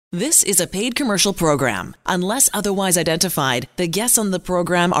This is a paid commercial program. Unless otherwise identified, the guests on the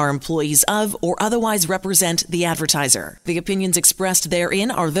program are employees of or otherwise represent the advertiser. The opinions expressed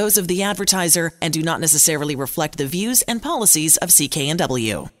therein are those of the advertiser and do not necessarily reflect the views and policies of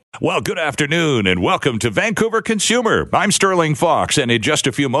CKNW. Well, good afternoon and welcome to Vancouver Consumer. I'm Sterling Fox, and in just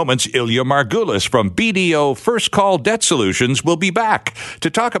a few moments, Ilya Margulis from BDO First Call Debt Solutions will be back to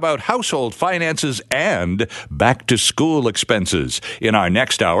talk about household finances and back-to-school expenses. In our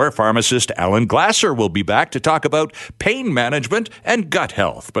next hour, pharmacist Alan Glasser will be back to talk about pain management and gut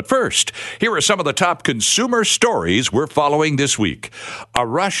health. But first, here are some of the top consumer stories we're following this week. A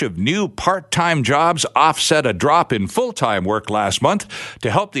rush of new part-time jobs offset a drop in full-time work last month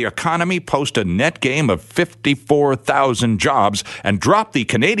to help the economy post a net gain of 54,000 jobs and drop the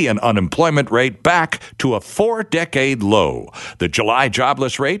Canadian unemployment rate back to a 4-decade low. The July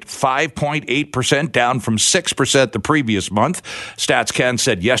jobless rate, 5.8%, down from 6% the previous month. StatsCan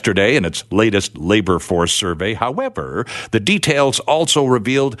said yesterday in its latest labor force survey. However, the details also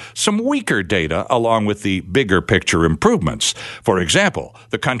revealed some weaker data along with the bigger picture improvements. For example,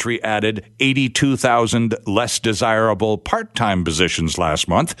 the country added 82,000 less desirable part-time positions last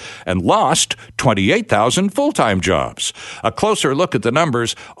month and lost 28,000 full-time jobs. A closer look at the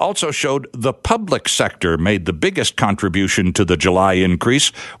numbers also showed the public sector made the biggest contribution to the July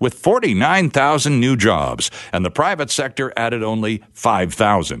increase with 49,000 new jobs, and the private sector added only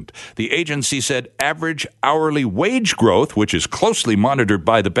 5,000. The agency said average hourly wage growth, which is closely monitored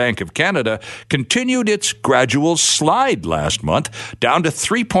by the Bank of Canada, continued its gradual slide last month, down to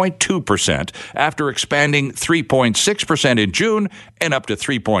 3.2% after expanding 3.6% in June and up to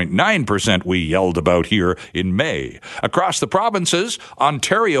 3.9% we yelled about here in May. Across the provinces,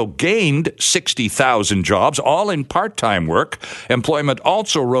 Ontario gained 60,000 jobs, all in part-time work. Employment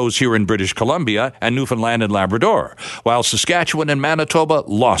also rose here in British Columbia and Newfoundland and Labrador, while Saskatchewan and Manitoba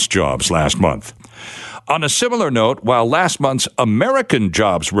lost jobs last month. On a similar note, while last month's American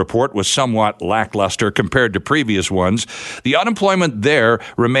jobs report was somewhat lackluster compared to previous ones, the unemployment there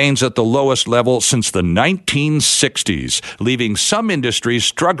remains at the lowest level since the 1960s, leaving some industries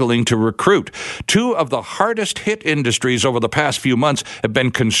struggling to recruit. Two of the hardest hit industries over the past few months have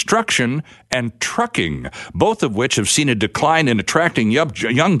been construction and trucking, both of which have seen a decline in attracting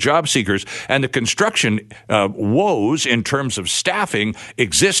young job seekers, and the construction woes in terms of staffing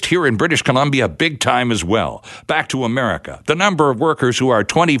exist here in British Columbia big time as well. Back to America. The number of workers who are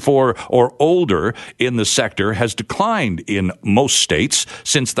 24 or older in the sector has declined in most states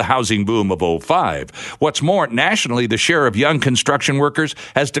since the housing boom of '05. What's more, nationally, the share of young construction workers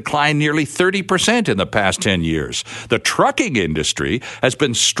has declined nearly 30% in the past 10 years. The trucking industry has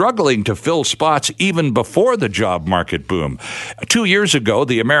been struggling to fill spots even before the job market boom. 2 years ago,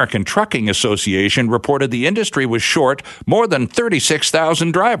 the American Trucking Association reported the industry was short more than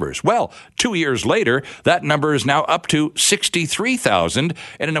 36,000 drivers. Well, 2 years later, that number is now up to 63,000,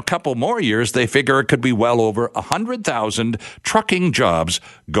 and in a couple more years, they figure it could be well over 100,000 trucking jobs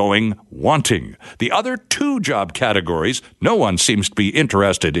going wanting. The other two job categories no one seems to be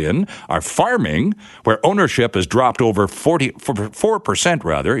interested in are farming, where ownership has dropped over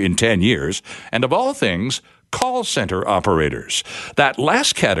 4% in 10 years, and of all things, call center operators. That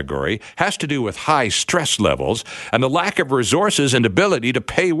last category has to do with high stress levels and the lack of resources and ability to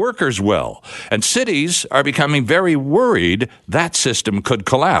pay workers well. And cities are becoming very worried that system could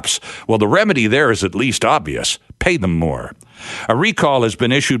collapse. Well, the remedy there is at least obvious. Pay them more. A recall has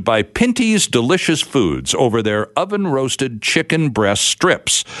been issued by Pinty's Delicious Foods over their oven-roasted chicken breast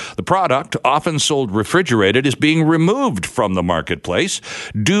strips. The product, often sold refrigerated, is being removed from the marketplace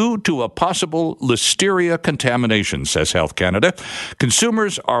due to a possible listeria contamination, says Health Canada.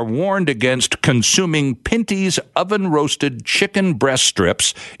 Consumers are warned against consuming Pinty's oven-roasted chicken breast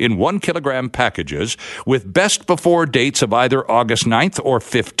strips in 1 kilogram packages with best before dates of either August 9th or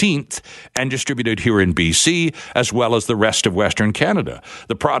 15th and distributed here in BC as well as the rest of Western Canada.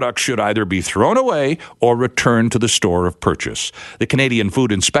 The product should either be thrown away or returned to the store of purchase. The Canadian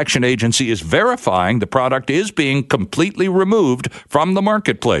Food Inspection Agency is verifying the product is being completely removed from the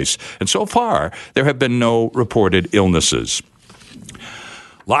marketplace, and so far there have been no reported illnesses.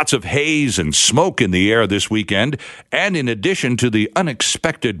 Lots of haze and smoke in the air this weekend, and in addition to the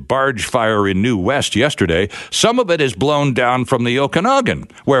unexpected barge fire in New West yesterday, some of it is blown down from the Okanagan,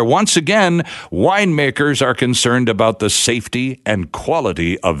 where once again, winemakers are concerned about the safety and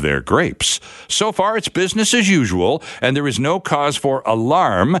quality of their grapes. So far, it's business as usual, and there is no cause for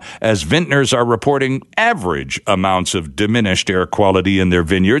alarm, as vintners are reporting average amounts of diminished air quality in their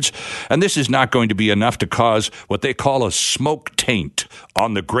vineyards, and this is not going to be enough to cause what they call a smoke taint on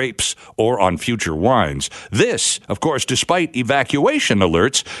on the grapes or on future wines. This, of course, despite evacuation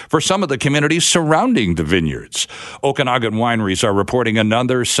alerts for some of the communities surrounding the vineyards. Okanagan wineries are reporting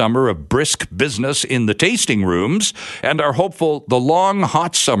another summer of brisk business in the tasting rooms and are hopeful the long,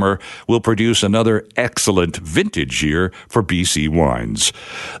 hot summer will produce another excellent vintage year for BC wines.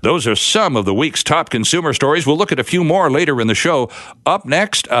 Those are some of the week's top consumer stories. We'll look at a few more later in the show. Up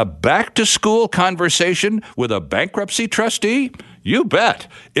next, a back-to-school conversation with a bankruptcy trustee? You bet.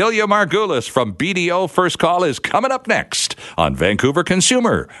 Ilya Margulis from BDO First Call is coming up next on Vancouver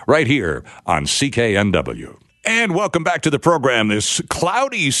Consumer, right here on CKNW. And welcome back to the program this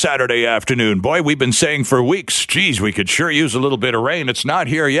cloudy Saturday afternoon. Boy, we've been saying for weeks, geez, we could sure use a little bit of rain. It's not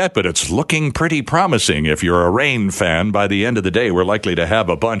here yet, but it's looking pretty promising. If you're a rain fan, by the end of the day, we're likely to have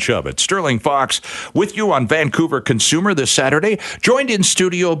a bunch of it. Sterling Fox with you on Vancouver Consumer this Saturday, joined in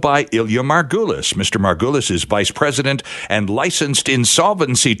studio by Ilya Margulis. Mr. Margulis is Vice President and Licensed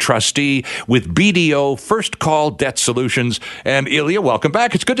Insolvency Trustee with BDO First Call Debt Solutions. And Ilya, welcome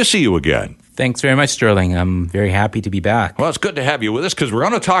back. It's good to see you again. Thanks very much, Sterling. I'm very happy to be back. Well, it's good to have you with us because we're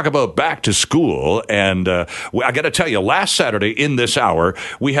going to talk about back to school. And I got to tell you, last Saturday in this hour,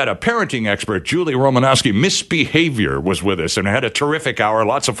 we had a parenting expert, Julie Romanowski. Misbehavior was with us and had a terrific hour,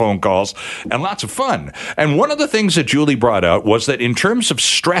 lots of phone calls and lots of fun. And one of the things that Julie brought out was that in terms of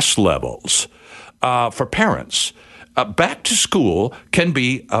stress levels for parents, back to school can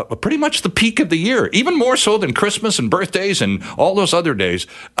be pretty much the peak of the year, even more so than Christmas and birthdays and all those other days.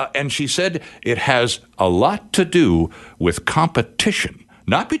 And she said it has a lot to do with competition,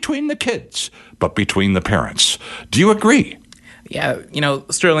 not between the kids, but between the parents. Do you agree? Yeah,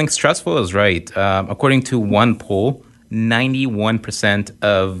 Sterling, stressful is right. According to one poll, 91%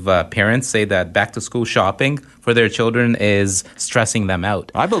 of parents say that back-to-school shopping for their children is stressing them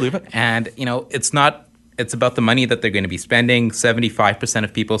out. I believe it. And, it's about the money that they're going to be spending. 75%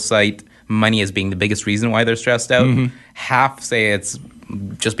 of people cite money as being the biggest reason why they're stressed out. Mm-hmm. Half say it's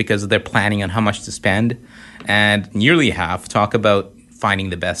just because they're planning on how much to spend. And nearly half talk about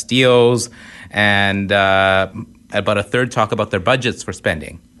finding the best deals. And about a third talk about their budgets for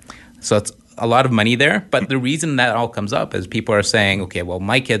spending. So it's a lot of money there. But the reason that all comes up is people are saying, okay, well,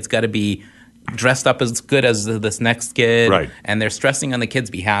 my kid's got to be dressed up as good as this next kid, right? And they're stressing on the kid's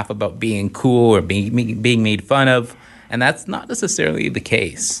behalf about being cool or being made fun of, and that's not necessarily the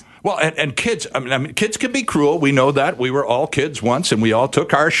case. Well, and kids, kids can be cruel. We know that. We were all kids once, and we all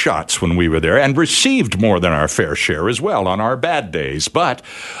took our shots when we were there and received more than our fair share as well on our bad days. But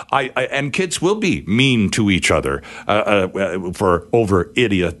and kids will be mean to each other for over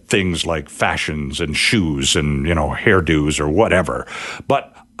idiot things like fashions and shoes and hairdos or whatever.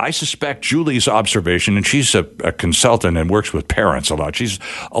 But I suspect Julie's observation, and she's a consultant and works with parents a lot.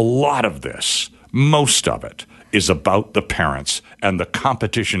 A lot of this, most of it, is about the parents and the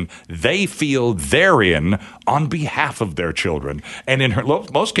competition they feel they're in on behalf of their children. And in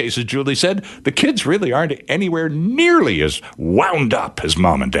most cases, Julie said, the kids really aren't anywhere nearly as wound up as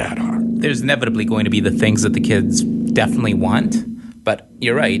mom and dad are. There's inevitably going to be the things that the kids definitely want. But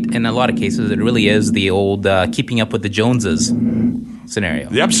you're right. In a lot of cases, it really is the old keeping up with the Joneses scenario.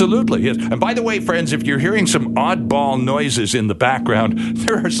 Absolutely. Yes. And by the way, friends, if you're hearing some oddball noises in the background,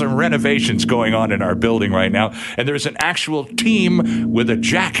 there are some renovations going on in our building right now, and there's an actual team with a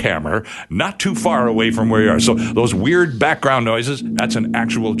jackhammer not too far away from where you are. So those weird background noises, that's an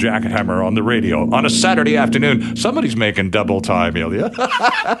actual jackhammer on the radio. On a Saturday afternoon, somebody's making double time, Ilya.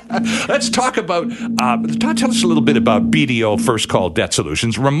 Let's talk about, tell us a little bit about BDO First Call Debt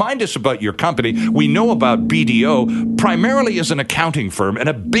Solutions. Remind us about your company. We know about BDO primarily as an accounting firm, and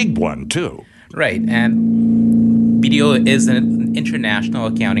a big one, too. Right, and BDO is an international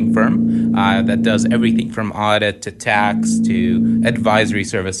accounting firm that does everything from audit to tax to advisory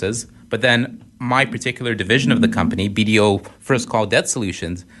services. But then my particular division of the company, BDO First Call Debt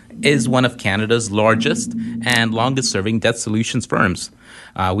Solutions, is one of Canada's largest and longest-serving debt solutions firms.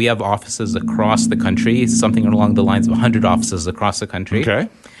 We have offices across the country, something along the lines of 100 offices across the country. Okay.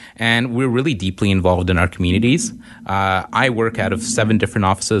 And we're really deeply involved in our communities. I work out of 7 different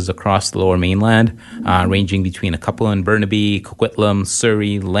offices across the Lower Mainland, ranging between a couple in Burnaby, Coquitlam,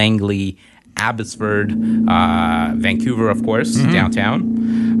 Surrey, Langley, Abbotsford, Vancouver, of course,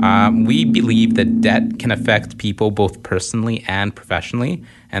 downtown. We believe that debt can affect people both personally and professionally,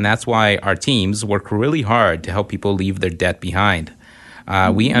 and that's why our teams work really hard to help people leave their debt behind.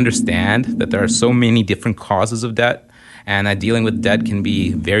 We understand that there are so many different causes of debt, and that dealing with debt can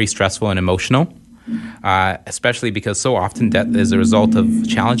be very stressful and emotional, especially because so often debt is a result of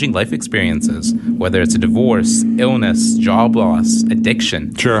challenging life experiences, whether it's a divorce, illness, job loss,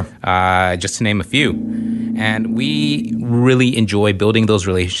 addiction, Sure. Just to name a few. And we really enjoy building those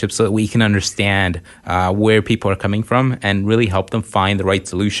relationships so that we can understand where people are coming from and really help them find the right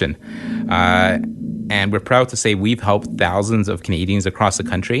solution. And we're proud to say we've helped thousands of Canadians across the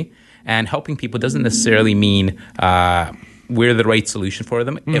country. And helping people doesn't necessarily mean we're the right solution for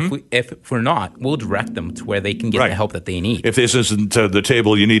them. If we're not, we'll direct them to where they can get the help that they need. If this isn't the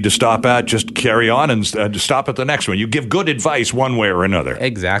table you need to stop at, just carry on and stop at the next one. You give good advice one way or another.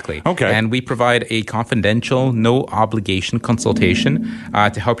 Exactly. Okay. And we provide a confidential, no obligation consultation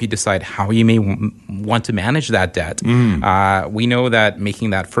to help you decide how you may want to manage that debt. We know that making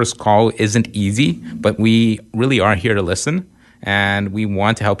that first call isn't easy, but we really are here to listen. And we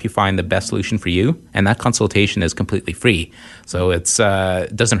want to help you find the best solution for you. And that consultation is completely free. So it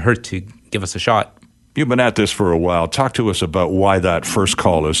doesn't hurt to give us a shot. You've been at this for a while. Talk to us about why that first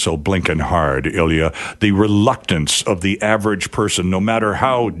call is so blinking hard, Ilya. The reluctance of the average person, no matter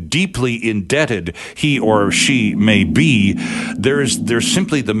how deeply indebted he or she may be, there's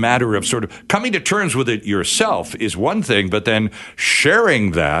simply the matter of sort of coming to terms with it yourself is one thing, but then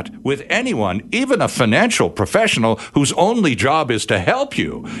sharing that with anyone, even a financial professional whose only job is to help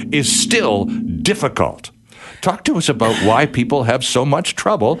you, is still difficult. Talk to us about why people have so much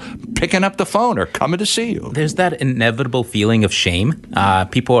trouble picking up the phone or coming to see you. There's that inevitable feeling of shame.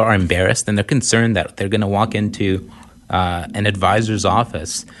 People are embarrassed and they're concerned that they're going to walk into an advisor's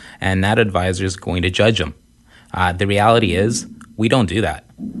office and that advisor is going to judge them. The reality is we don't do that.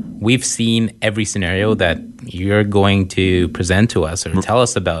 We've seen every scenario that you're going to present to us or tell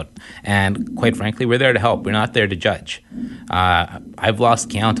us about. And quite frankly, we're there to help. We're not there to judge. I've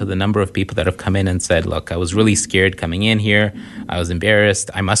lost count of the number of people that have come in and said, look, I was really scared coming in here. I was embarrassed.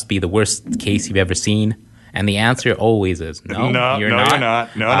 I must be the worst case you've ever seen. And the answer always is, no, you're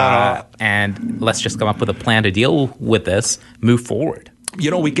not. No. And let's just come up with a plan to deal with this, move forward. You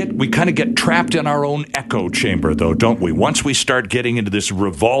know, we kind of get trapped in our own echo chamber, though, don't we? Once we start getting into this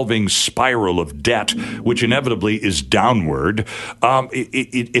revolving spiral of debt, which inevitably is downward,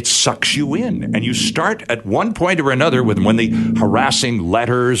 it sucks you in. And you start at one point or another when the harassing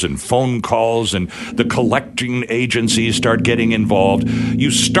letters and phone calls and the collecting agencies start getting involved, you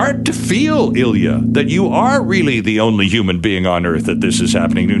start to feel, Ilya, that you are really the only human being on earth that this is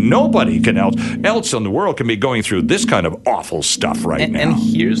happening to. Nobody else in the world can be going through this kind of awful stuff right now. And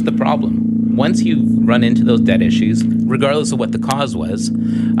here's the problem. Once you run into those debt issues, regardless of what the cause was,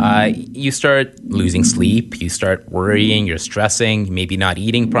 you start losing sleep, you start worrying, you're stressing, maybe not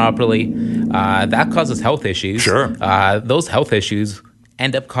eating properly. That causes health issues. Sure. Those health issues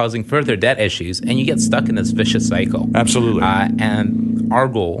end up causing further debt issues, and you get stuck in this vicious cycle. Absolutely. And our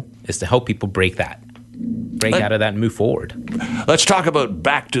goal is to help people break out of that and move forward. Let's talk about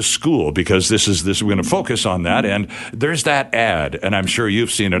back to school, because we're going to focus on that. And there's that ad, and I'm sure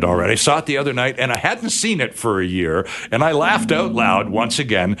you've seen it already. I saw it the other night, and I hadn't seen it for a year, and I laughed out loud once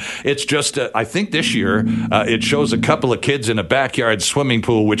again. It's just, I think this year, it shows a couple of kids in a backyard swimming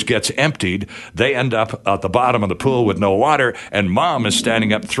pool, which gets emptied. They end up at the bottom of the pool with no water, and mom is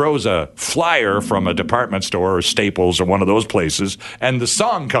standing up, throws a flyer from a department store or Staples or one of those places, and the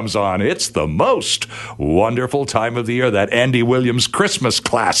song comes on. It's the most wonderful time of the year, that Andy Williams Christmas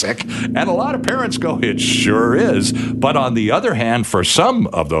classic. And a lot of parents go, it sure is. But on the other hand, for some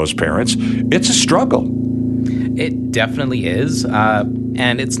of those parents, it's a struggle. It definitely is.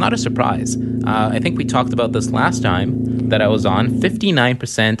 And it's not a surprise. I think we talked about this last time that I was on.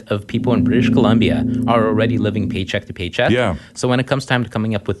 59% of people in British Columbia are already living paycheck to paycheck. Yeah. So when it comes time to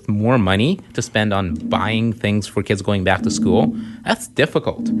coming up with more money to spend on buying things for kids going back to school, that's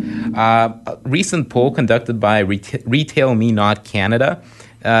difficult. A recent poll conducted by Retail Me Not Canada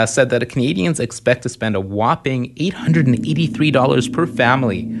said that Canadians expect to spend a whopping $883 per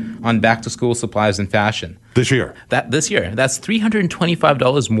family on back-to-school supplies and fashion. This year? That's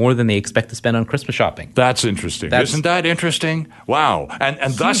 $325 more than they expect to spend on Christmas shopping. That's interesting. Isn't that interesting? Wow.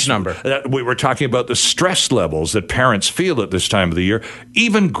 And thus, number. We were talking about the stress levels that parents feel at this time of the year,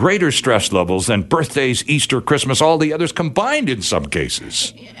 even greater stress levels than birthdays, Easter, Christmas, all the others combined in some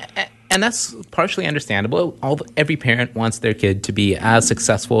cases. And that's partially understandable. Every parent wants their kid to be as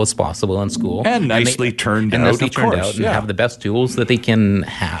successful as possible in school. And nicely turned out, of course. And have the best tools that they can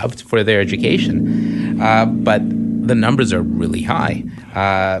have for their education. But the numbers are really high.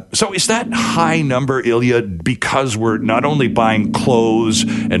 So is that high number, Ilya, because we're not only buying clothes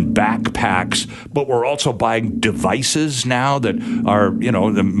and backpacks, but we're also buying devices now that are,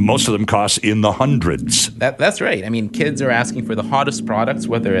 most of them cost in the hundreds? That's right. I mean, kids are asking for the hottest products,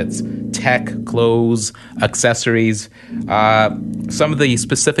 whether it's tech, clothes, accessories. some of the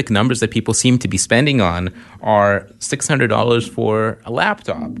specific numbers that people seem to be spending on are $600 for a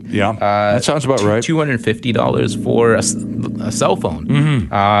laptop. Yeah, that sounds about right. $250 for a cell phone.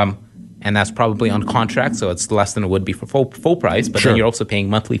 Mm-hmm. And that's probably on contract, so it's less than it would be for full price, but then you're also paying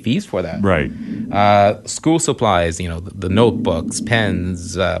monthly fees for that. Right. School supplies, the notebooks,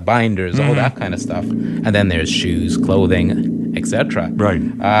 pens, binders, all that kind of stuff. And then there's shoes, clothing, etc. Right.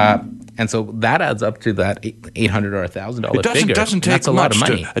 And so that adds up to that $800 or $1,000 figure. It doesn't take that's a lot of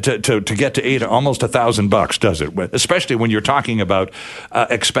money to get to almost $1,000, does it? Especially when you're talking about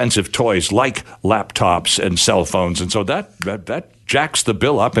expensive toys like laptops and cell phones, and so that jacks the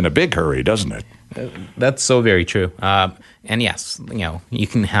bill up in a big hurry, doesn't it? That's so very true. And yes, you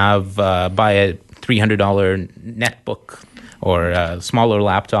can have buy a $300 netbook or a smaller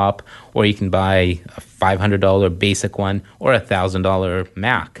laptop, or you can buy a $500 basic one or a $1,000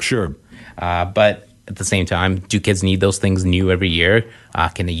 Mac. Sure. But at the same time, do kids need those things new every year?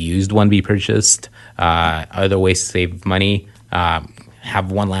 Can a used one be purchased? Are there ways to save money?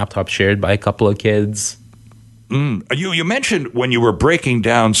 Have one laptop shared by a couple of kids? You mentioned when you were breaking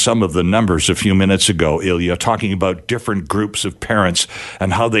down some of the numbers a few minutes ago, Ilya, talking about different groups of parents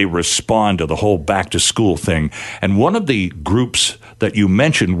and how they respond to the whole back-to-school thing. And one of the groups that you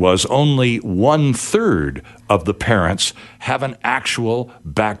mentioned was only 1/3 of the parents have an actual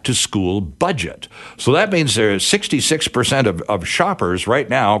back-to-school budget. So that means there's 66% of shoppers right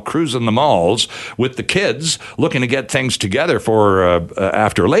now cruising the malls with the kids looking to get things together for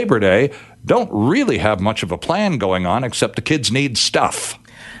after Labor Day don't really have much of a plan going on, except the kids need stuff.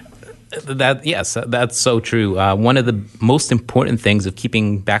 Yes, that's so true. One of the most important things of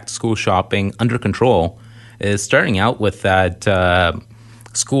keeping back-to-school shopping under control is starting out with that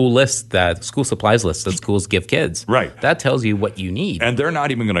school supplies list that schools give kids. Right. That tells you what you need. And they're not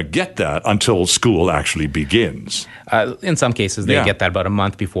even going to get that until school actually begins. In some cases, they get that about a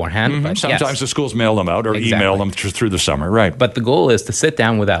month beforehand. Mm-hmm. But sometimes the schools mail them out or email them through the summer. Right. But the goal is to sit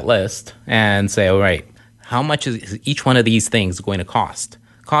down with that list and say, all right, how much is each one of these things going to cost?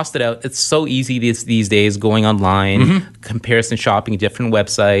 Cost it out. It's so easy these days going online, comparison shopping, different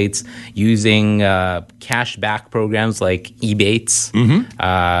websites, using cash back programs like Ebates,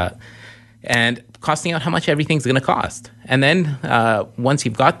 and costing out how much everything's going to cost. And then once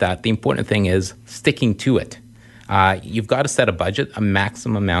you've got that, the important thing is sticking to it. You've got to set a budget, a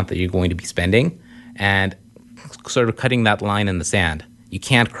maximum amount that you're going to be spending, and sort of cutting that line in the sand. You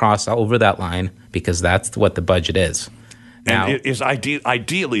can't cross over that line because that's what the budget is. Now, and it is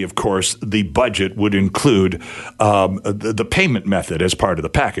ideally, of course, the budget would include the payment method as part of the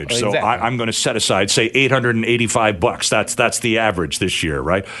package. Exactly. So I'm going to set aside, say, $885. That's the average this year,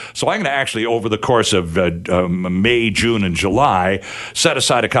 right? So I'm going to actually, over the course of May, June, and July, set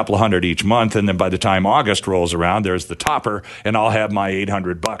aside a couple of hundred each month, and then by the time August rolls around, there's the topper, and I'll have my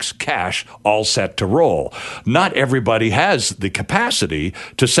 $800 cash all set to roll. Not everybody has the capacity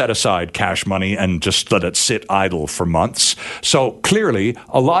to set aside cash money and just let it sit idle for months. So clearly,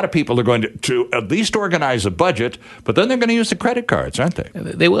 a lot of people are going to at least organize a budget, but then they're going to use the credit cards, aren't they?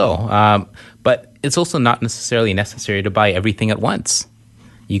 They will. But it's also not necessarily necessary to buy everything at once.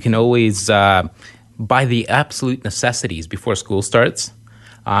 You can always buy the absolute necessities before school starts,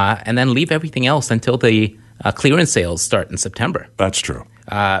 and then leave everything else until the clearance sales start in September. That's true.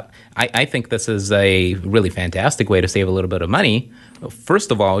 I think this is a really fantastic way to save a little bit of money.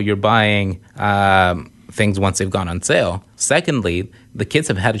 First of all, you're buying things once they've gone on sale. Secondly, the kids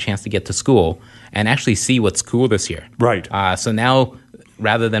have had a chance to get to school and actually see what's cool this year. Right. So now,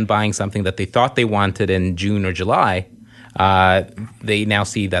 rather than buying something that they thought they wanted in June or July, they now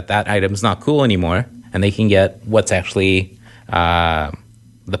see that item's not cool anymore, and they can get what's actually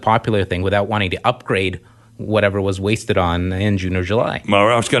the popular thing without wanting to upgrade whatever was wasted on in June or July. Well,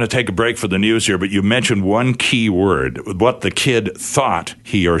 I was going to take a break for the news here, but you mentioned one key word, what the kid thought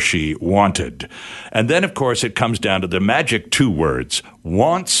he or she wanted. And then, of course, it comes down to the magic two words,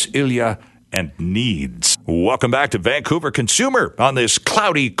 wants, Ilya, and needs. Welcome back to Vancouver Consumer on this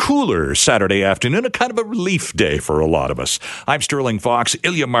cloudy, cooler Saturday afternoon, a kind of a relief day for a lot of us. I'm Sterling Fox.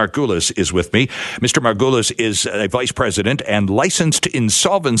 Ilya Margulis is with me. Mr. Margulis is a vice president and licensed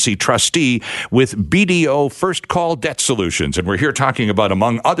insolvency trustee with BDO First Call Debt Solutions. And we're here talking about,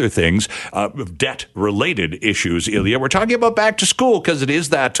 among other things, debt-related issues, Ilya. We're talking about back to school because it is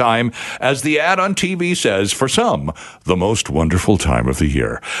that time, as the ad on TV says, for some, the most wonderful time of the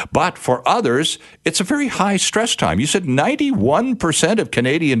year. But for others, it's a very high stress time. You said 91% of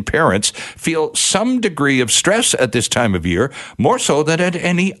Canadian parents feel some degree of stress at this time of year, more so than at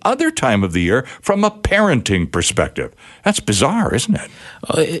any other time of the year from a parenting perspective. That's bizarre, isn't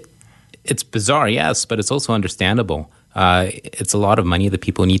it? It's bizarre, yes, but it's also understandable. It's a lot of money that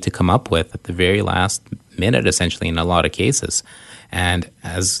people need to come up with at the very last minute, essentially, in a lot of cases. And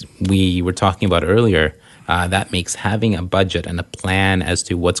as we were talking about earlier, that makes having a budget and a plan as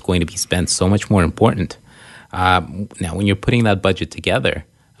to what's going to be spent so much more important. Now, when you're putting that budget together,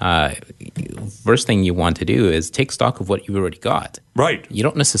 first thing you want to do is take stock of what you've already got. Right. You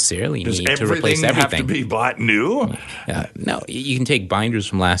don't necessarily Does need to replace everything. have to be bought new? No, you can take binders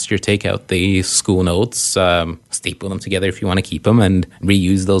from last year, take out the school notes, staple them together if you want to keep them, and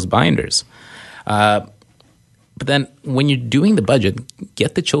reuse those binders. But then when you're doing the budget,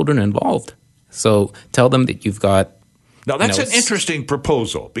 get the children involved. So tell them that you've got. Now, that's an interesting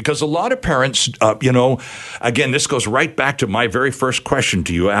proposal because a lot of parents, again, this goes right back to my very first question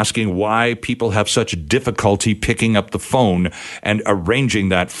to you, asking why people have such difficulty picking up the phone and arranging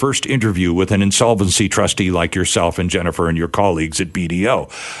that first interview with an insolvency trustee like yourself and Jennifer and your colleagues at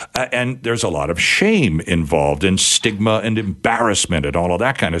BDO. And there's a lot of shame involved and stigma and embarrassment and all of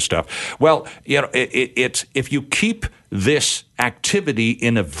that kind of stuff. Well, it's if you keep this activity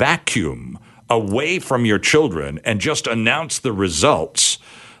in a vacuum away from your children and just announce the results,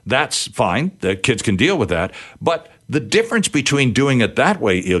 that's fine. The kids can deal with that. But the difference between doing it that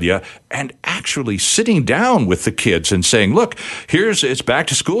way, Ilya, and actually sitting down with the kids and saying, look, it's back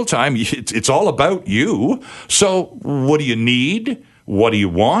to school time. It's all about you. So what do you need? What do you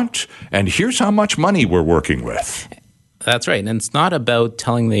want? And here's how much money we're working with. That's right. And it's not about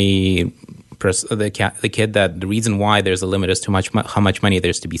telling the kid that the reason why there's a limit as to how much money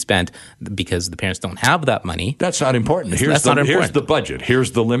there's to be spent because the parents don't have that money. That's not important. Here's the budget.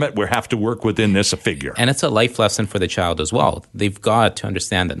 Here's the limit. We have to work within this figure. And it's a life lesson for the child as well. They've got to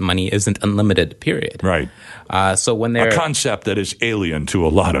understand that money isn't unlimited, period. Right. So when they're a concept that is alien to a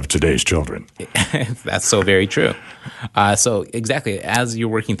lot of today's children. That's so very true. So exactly, as you're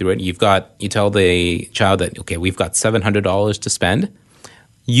working through it, you tell the child that, okay, we've got $700 to spend.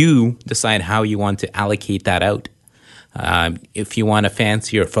 You decide how you want to allocate that out. If you want a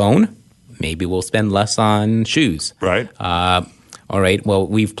fancier phone, maybe we'll spend less on shoes. Right. All right. Well,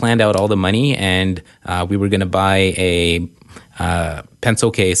 we've planned out all the money, and we were going to buy a pencil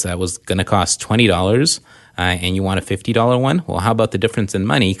case that was going to cost $20, and you want a $50 one. Well, how about the difference in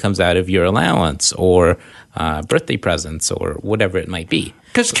money comes out of your allowance or birthday presents or whatever it might be.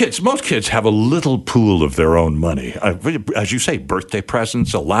 Because most kids have a little pool of their own money. As you say, birthday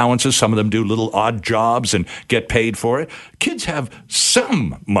presents, allowances. Some of them do little odd jobs and get paid for it. Kids have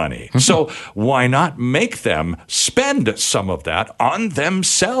some money. Mm-hmm. So why not make them spend some of that on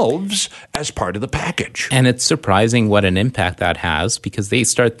themselves as part of the package? And it's surprising what an impact that has because they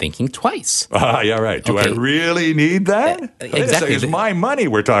start thinking twice. Yeah, right. Do I really need that? Exactly. It's my money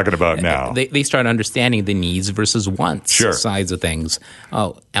we're talking about now. They start understanding the needs versus wants sides of things.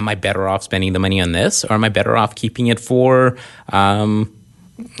 Oh, am I better off spending the money on this, or am I better off keeping it for, going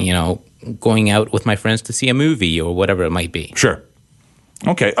out with my friends to see a movie or whatever it might be? Sure.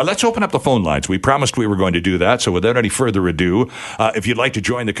 Okay, let's open up the phone lines. We promised we were going to do that, so without any further ado, if you'd like to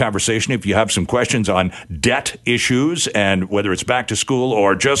join the conversation, if you have some questions on debt issues and whether it's back to school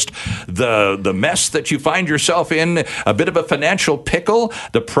or just the mess that you find yourself in, a bit of a financial pickle,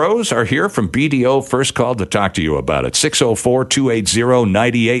 the pros are here from BDO First Call to talk to you about it.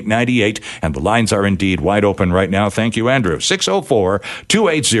 604-280-9898, and the lines are indeed wide open right now. Thank you, Andrew.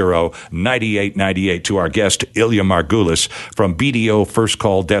 604-280-9898 to our guest, Ilya Margulis from BDO First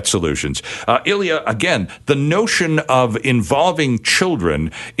Call Debt Solutions. Ilya, again, the notion of involving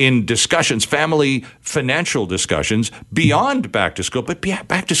children in discussions, family financial discussions beyond back to school, but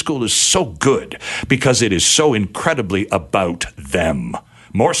back to school is so good because it is so incredibly about them.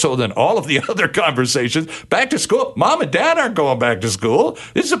 More so than all of the other conversations. Back to school. Mom and Dad aren't going back to school.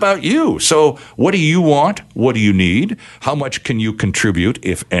 This is about you. So what do you want? What do you need? How much can you contribute,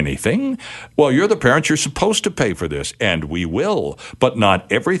 if anything? Well, you're the parents. You're supposed to pay for this, and we will, but not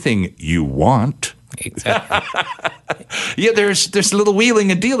everything you want. Exactly. Yeah, there's a little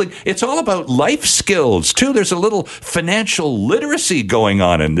wheeling and dealing. It's all about life skills, too. There's a little financial literacy going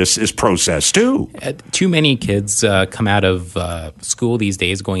on in this process, too. Too many kids come out of school these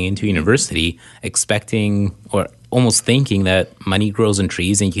days going into university expecting or almost thinking that money grows in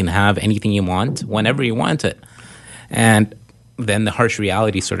trees and you can have anything you want whenever you want it. And then the harsh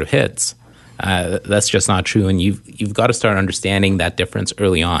reality sort of hits. That's just not true, and you've got to start understanding that difference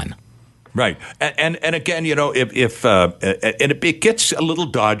early on. Right. And again, if it gets a little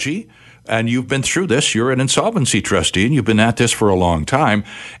dodgy, and you've been through this, you're an insolvency trustee, and you've been at this for a long time,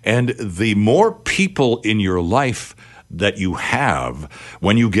 and the more people in your life that you have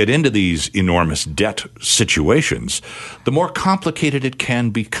when you get into these enormous debt situations, the more complicated it can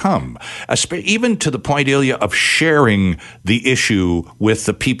become, even to the point, Ilya, of sharing the issue with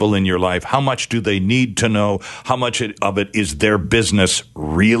the people in your life. How much do they need to know? How much of it is their business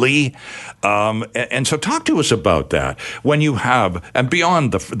really? And so talk to us about that. When you have, and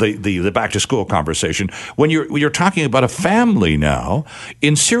beyond the back to school conversation, when you're talking about a family now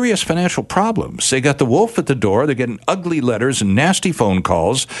in serious financial problems. They got the wolf at the door, they're getting ugly letters and nasty phone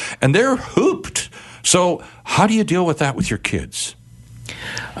calls, and they're hooped. So how do you deal with that with your kids?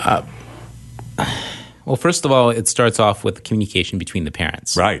 Well, first of all, it starts off with communication between the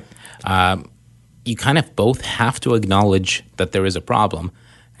parents. Right. You kind of both have to acknowledge that there is a problem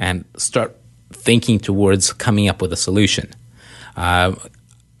and start thinking towards coming up with a solution.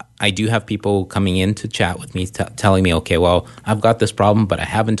 I do have people coming in to chat with me, telling me, okay, well, I've got this problem, but I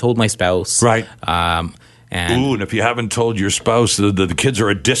haven't told my spouse. Right. And if you haven't told your spouse, the kids are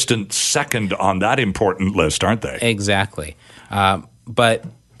a distant second on that important list, aren't they? Exactly. But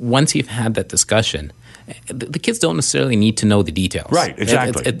once you've had that discussion, the kids don't necessarily need to know the details. Right,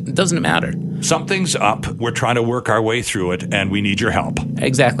 exactly. It doesn't matter. Something's up. We're trying to work our way through it, and we need your help.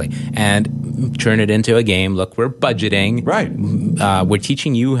 Exactly. And turn it into a game. Look, we're budgeting. Right. We're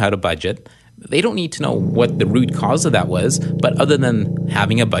teaching you how to budget. They don't need to know what the root cause of that was, but other than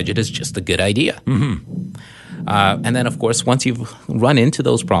having a budget is just a good idea. Mm-hmm. And then, of course, once you've run into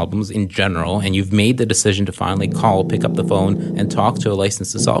those problems in general and you've made the decision to finally pick up the phone and talk to a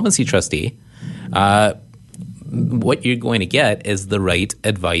licensed insolvency trustee, what you're going to get is the right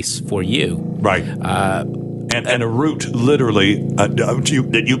advice for you. Right. And a route, literally,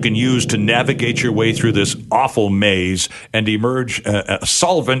 that you can use to navigate your way through this awful maze and emerge a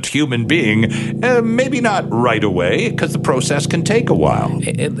solvent human being, maybe not right away, because the process can take a while.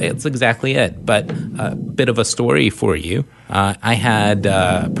 It's exactly it. But a bit of a story for you. I had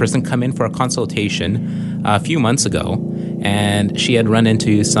a person come in for a consultation a few months ago, and she had run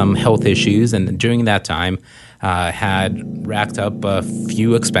into some health issues, and during that time had racked up a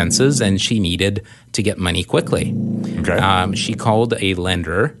few expenses, and she needed to get money quickly. Okay. She called a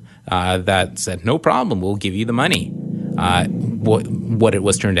lender that said, no problem, we'll give you the money. What it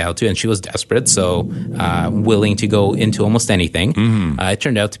was turned out to, and she was desperate, so willing to go into almost anything. Mm-hmm. It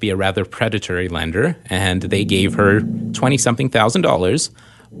turned out to be a rather predatory lender, and they gave her $20-something thousand,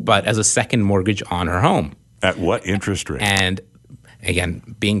 but as a second mortgage on her home. At what interest rate? And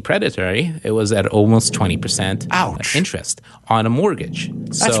again, being predatory, it was at almost 20% Ouch. interest on a mortgage.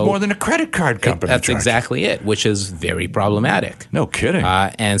 That's more than a credit card company That's charge. exactly it, which is very problematic. No kidding.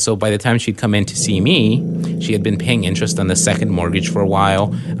 And so by the time she'd come in to see me, she had been paying interest on the second mortgage for a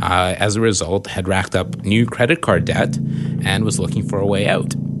while. As a result, had racked up new credit card debt and was looking for a way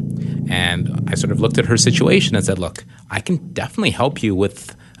out. And I sort of looked at her situation and said, look, I can definitely help you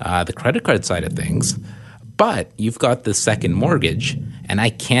with the credit card side of things, but you've got the second mortgage, and I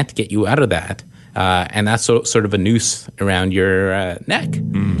can't get you out of that. And that's sort of a noose around your neck.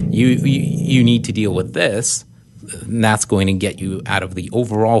 Mm. You need to deal with this, and that's going to get you out of the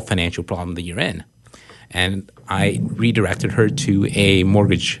overall financial problem that you're in. And I redirected her to a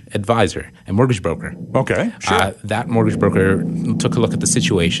mortgage advisor, a mortgage broker. Okay, sure. That mortgage broker took a look at the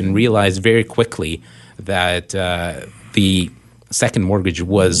situation, realized very quickly that the second mortgage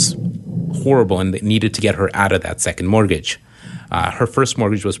was horrible and they needed to get her out of that second mortgage. Her first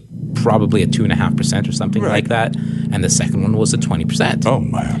mortgage was probably at 2.5% or something like that, and the second one was at 20%. Oh,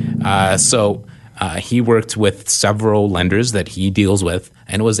 man. So he worked with several lenders that he deals with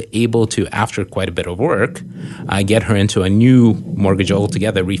and was able to, after quite a bit of work, get her into a new mortgage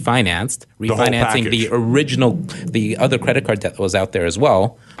altogether, refinancing the other credit card debt that was out there as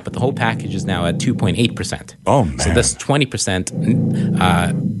well. But the whole package is now at 2.8%. Oh, man. So this 20%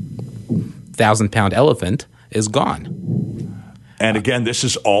 £1,000 elephant is gone. And again, this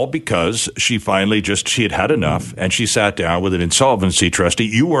is all because she had had enough, and she sat down with an insolvency trustee.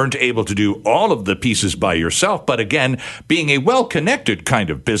 You weren't able to do all of the pieces by yourself, but again, being a well-connected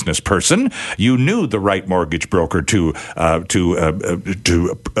kind of business person, you knew the right mortgage broker to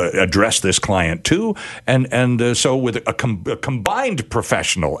address this client to, and so with a combined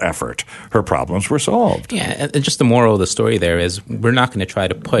professional effort, her problems were solved. Yeah, and just the moral of the story there is we're not going to try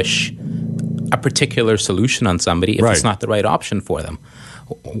to push a particular solution on somebody if it's not the right option for them.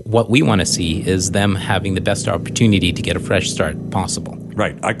 What we want to see is them having the best opportunity to get a fresh start possible.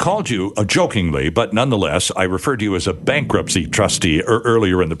 Right. I called you jokingly, but nonetheless, I referred to you as a bankruptcy trustee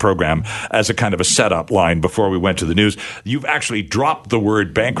earlier in the program as a kind of a setup line before we went to the news. You've actually dropped the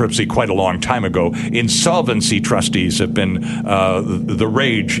word bankruptcy quite a long time ago. Insolvency trustees have been the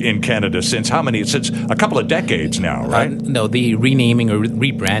rage in Canada since how many? Since a couple of decades now, right? No, the renaming or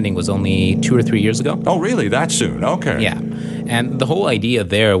rebranding was only 2 or 3 years ago. Oh, really? That soon? Okay. Yeah. And the whole idea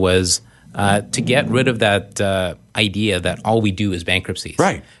there was to get rid of that idea that all we do is bankruptcies.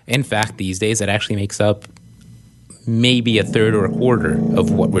 Right. In fact, these days it actually makes up maybe a third or a quarter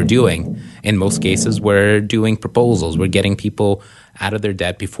of what we're doing. In most cases, we're doing proposals. We're getting people out of their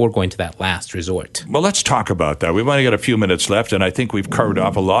debt before going to that last resort. Well, let's talk about that. We've only got a few minutes left, and I think we've covered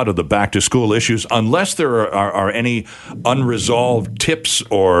off a lot of the back-to-school issues. Unless there are any unresolved tips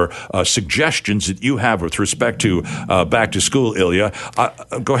or suggestions that you have with respect to back-to-school, Ilya,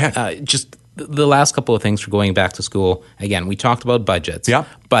 go ahead. Just the last couple of things for going back to school. Again, we talked about budgets. Yeah.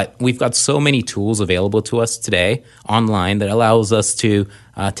 But we've got so many tools available to us today online that allows us to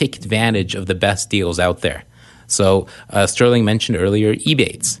take advantage of the best deals out there. So Sterling mentioned earlier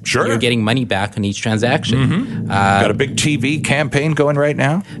Ebates. Sure. You're getting money back on each transaction. Mm-hmm. Got a big TV campaign going right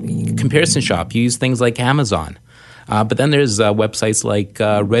now? Comparison shop. You use things like Amazon. But then there's websites like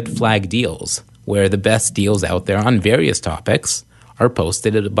Red Flag Deals, where the best deals out there on various topics are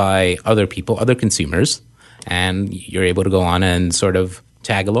posted by other people, other consumers, and you're able to go on and sort of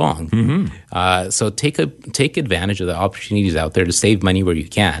tag along. Mm-hmm. So take advantage of the opportunities out there to save money where you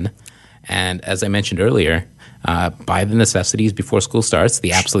can. And as I mentioned earlier, buy the necessities before school starts,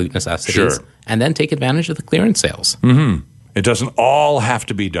 the absolute necessities, Sure. and then take advantage of the clearance sales. Mm-hmm. It doesn't all have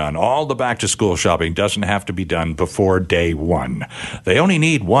to be done. All the back-to-school shopping doesn't have to be done before day one. They only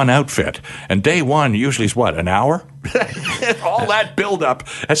need one outfit. And day one usually is what, an hour? All that build-up,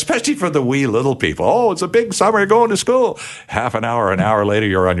 especially for the wee little people. Oh, it's a big summer, you're going to school. Half an hour later,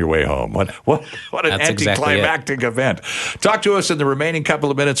 you're on your way home. What an That's anticlimactic event. Talk to us in the remaining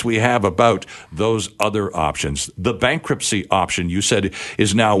couple of minutes we have about those other options. The bankruptcy option, you said,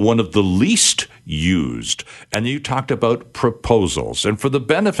 is now one of the least used. And you talked about proposals. And for the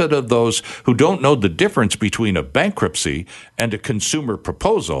benefit of those who don't know the difference between a bankruptcy and a consumer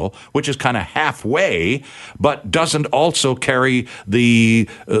proposal, which is kind of halfway, but doesn't also carry the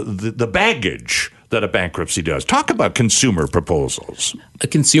baggage that a bankruptcy does. Talk about consumer proposals. A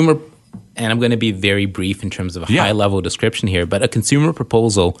consumer, and I'm going to be very brief in terms of a high-level description here, but a consumer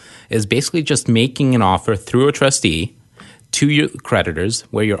proposal is basically just making an offer through a trustee to your creditors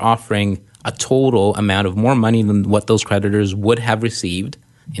where you're offering a total amount of more money than what those creditors would have received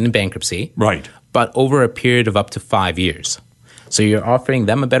in bankruptcy. Right. But over a period of up to 5 years. So you're offering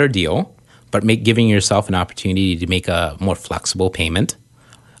them a better deal, but giving yourself an opportunity to make a more flexible payment.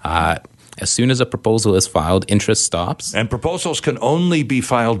 As soon as a proposal is filed, interest stops. And proposals can only be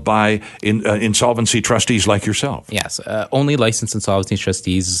filed by insolvency trustees like yourself. Yes. Only licensed insolvency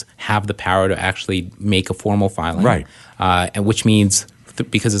trustees have the power to actually make a formal filing. Right. And which means,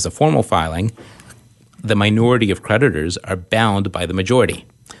 because it's a formal filing, the minority of creditors are bound by the majority.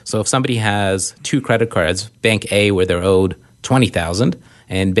 So if somebody has two credit cards, Bank A where they're owed $20,000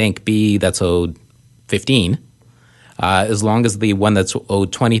 and Bank B that's owed $15,000, as long as the one that's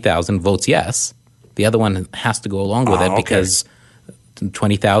owed $20,000 votes yes, the other one has to go along with it because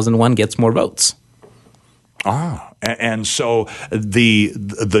 $20,000 one gets more votes. And so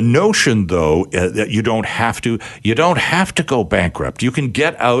the notion, though, that you don't have to go bankrupt. You can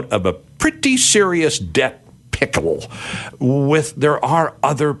get out of a pretty serious debt pickle. There are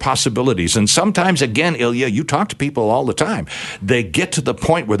other possibilities. And sometimes, again, Ilya, you talk to people all the time. They get to the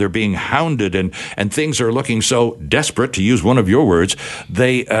point where they're being hounded and things are looking so desperate, to use one of your words,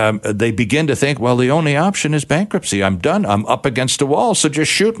 they begin to think, well, the only option is bankruptcy. I'm done. I'm up against a wall, so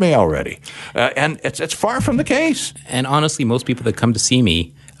just shoot me already. And it's far from the case. And honestly, most people that come to see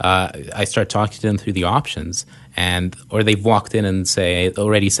me, I start talking to them through the options, or they've walked in and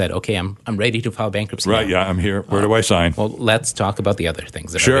already said, okay, I'm ready to file bankruptcy. Right, now. yeah, I'm here. Where do I sign? Well, let's talk about the other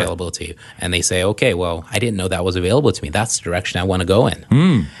things that Sure. are available to you. And they say, okay, well, I didn't know that was available to me. That's the direction I want to go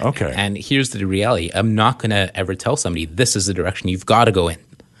in. Okay. And here's the reality. I'm not going to ever tell somebody this is the direction you've got to go in.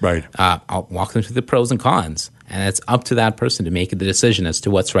 Right. I'll walk them through the pros and cons, and it's up to that person to make the decision as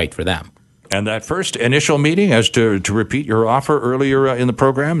to what's right for them. And that first initial meeting, as to repeat your offer earlier in the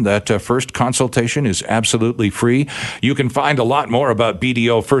program, that first consultation is absolutely free. You can find a lot more about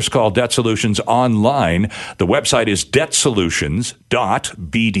BDO First Call Debt Solutions online. The website is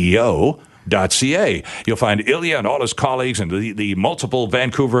debtsolutions.bdo. BDO.ca. You'll find Ilya and all his colleagues and the multiple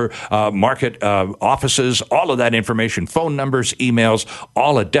Vancouver market offices, all of that information, phone numbers, emails,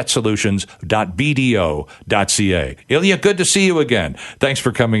 all at debtsolutions.bdo.ca. Ilya, good to see you again. Thanks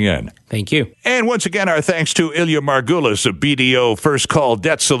for coming in. Thank you. And once again, our thanks to Ilya Margulis of BDO First Call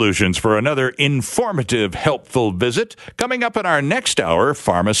Debt Solutions for another informative, helpful visit. Coming up in our next hour,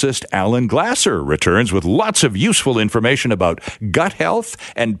 pharmacist Alan Glasser returns with lots of useful information about gut health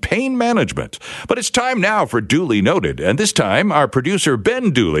and pain management. But it's time now for Duly Noted. And this time, our producer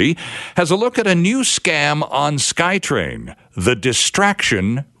Ben Dooley has a look at a new scam on SkyTrain, the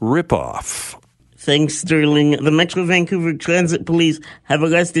Distraction Ripoff. Thanks, Sterling. The Metro Vancouver Transit Police have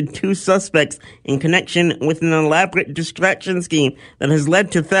arrested 2 suspects in connection with an elaborate distraction scheme that has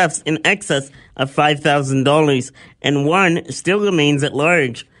led to thefts in excess of $5,000, and one still remains at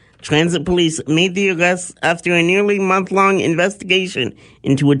large. Transit Police made the arrests after a nearly month-long investigation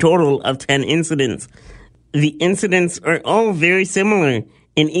into a total of 10 incidents. The incidents are all very similar.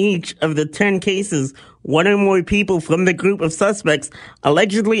 In each of the 10 cases, one or more people from the group of suspects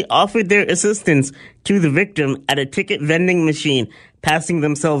allegedly offered their assistance to the victim at a ticket vending machine, passing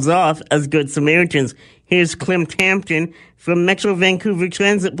themselves off as Good Samaritans. Here's Clint Hampton from Metro Vancouver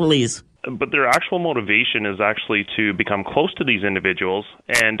Transit Police. But their actual motivation is actually to become close to these individuals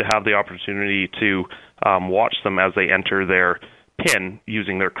and to have the opportunity to watch them as they enter their PIN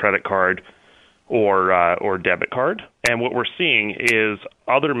using their credit card or debit card. And what we're seeing is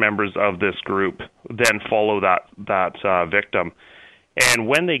other members of this group then follow that victim. And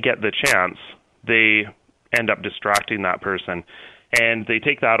when they get the chance, they end up distracting that person. And they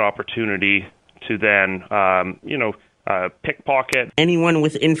take that opportunity to then, pickpocket. Anyone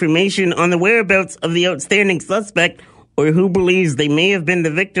with information on the whereabouts of the outstanding suspect or who believes they may have been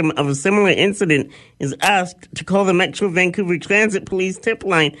the victim of a similar incident is asked to call the Metro Vancouver Transit Police tip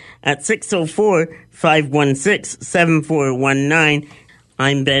line at 604-516-7419.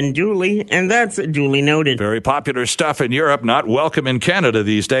 I'm Ben Dooley, and that's Duly Noted. Very popular stuff in Europe, not welcome in Canada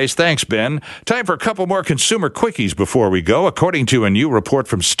these days. Thanks, Ben. Time for a couple more consumer quickies before we go. According to a new report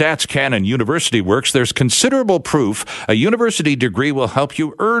from StatsCan and University Works, there's considerable proof a university degree will help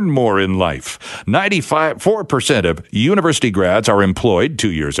you earn more in life. 94% of university grads are employed 2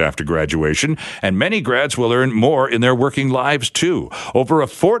 years after graduation, and many grads will earn more in their working lives, too. Over a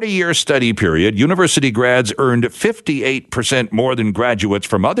 40-year study period, university grads earned 58% more than graduates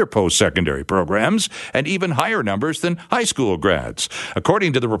from other post-secondary programs, and even higher numbers than high school grads.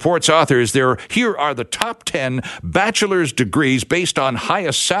 According to the report's authors, here are the top 10 bachelor's degrees based on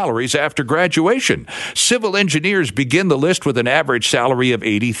highest salaries after graduation. Civil engineers begin the list with an average salary of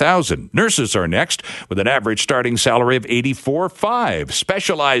 $80,000. Nurses are next with an average starting salary of $84,500.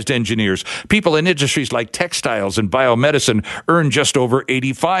 Specialized engineers, people in industries like textiles and biomedicine, earn just over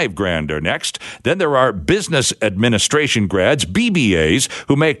 $85,000 are next. Then there are business administration grads, BBAs,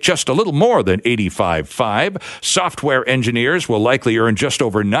 who make just a little more than $85,500. Software engineers will likely earn just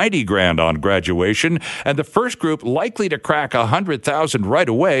over $90,000 on graduation. And the first group likely to crack $100,000 right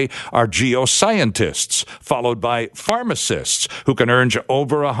away are geoscientists, followed by pharmacists, who can earn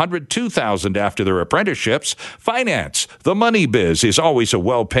over $102,000 after their apprenticeships. Finance, the money biz, is always a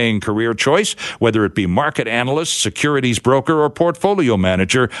well-paying career choice, whether it be market analyst, securities broker, or portfolio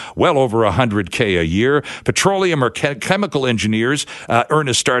manager, well over $100,000 a year. Petroleum or chemical engineers earn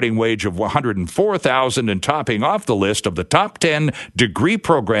a starting wage of $104,000, and topping off the list of the top 10 degree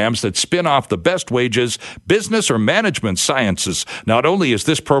programs that spin off the best wages, business or management sciences. Not only is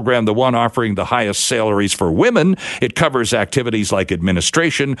this program the one offering the highest salaries for women, it covers activities like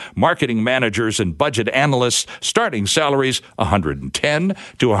administration, marketing managers, and budget analysts, starting salaries $110,000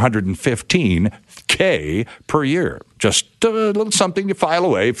 to $115,000 per year. Just a little something to file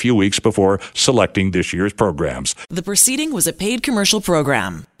away a few weeks before selecting this year's programs. The proceeding was a paid commercial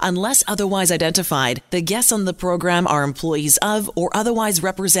program. Unless otherwise identified, the guests on the program are employees of or otherwise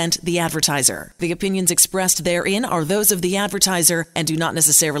represent the advertiser. The opinions expressed therein are those of the advertiser and do not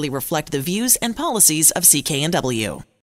necessarily reflect the views and policies of CK&W.